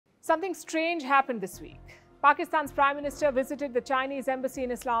Something strange happened this week. Pakistan's Prime Minister visited the Chinese embassy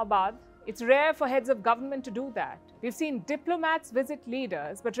in Islamabad. It's rare for heads of government to do that. We've seen diplomats visit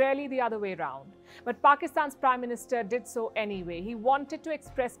leaders, but rarely the other way around. But Pakistan's Prime Minister did so anyway. He wanted to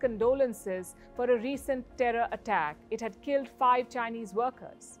express condolences for a recent terror attack. It had killed 5 Chinese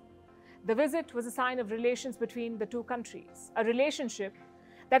workers. The visit was a sign of relations between the two countries, a relationship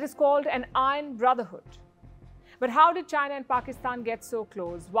that is called an iron brotherhood. But how did China and Pakistan get so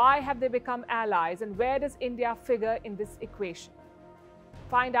close? Why have they become allies? And where does India figure in this equation?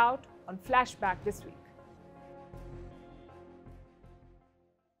 Find out on Flashback this week.